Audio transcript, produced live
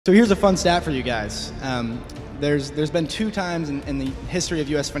So here's a fun stat for you guys. There's been 2 times in the history of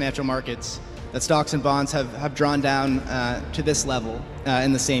U.S. financial markets that stocks and bonds have drawn down to this level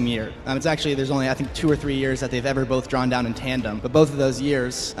in the same year. It's actually, there's only I think 2 or 3 years that they've ever both drawn down in tandem, but both of those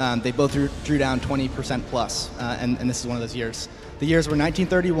years they both drew down 20% plus, and this is one of those years. The years were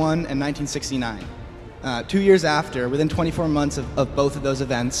 1931 and 1969. 2 years after, within 24 months of both of those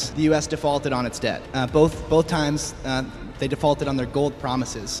events, the U.S. defaulted on its debt. Both times they defaulted on their gold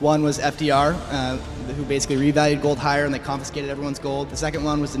promises. One was FDR, who basically revalued gold higher and they confiscated everyone's gold. The second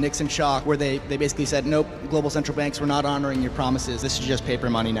one was the Nixon shock, where they basically said, nope, global central banks, we're not honoring your promises. This is just paper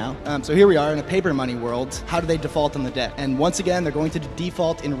money now. So here we are in a paper money world. How do they default on the debt? And once again, they're going to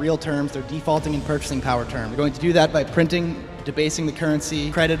default in real terms. They're defaulting in purchasing power terms. They're going to do that by printing, debasing the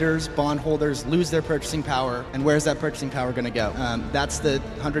currency. Creditors, bondholders lose their purchasing power, and where's that purchasing power going to go? That's the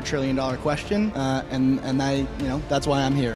 $100 trillion question, and that's why I'm here.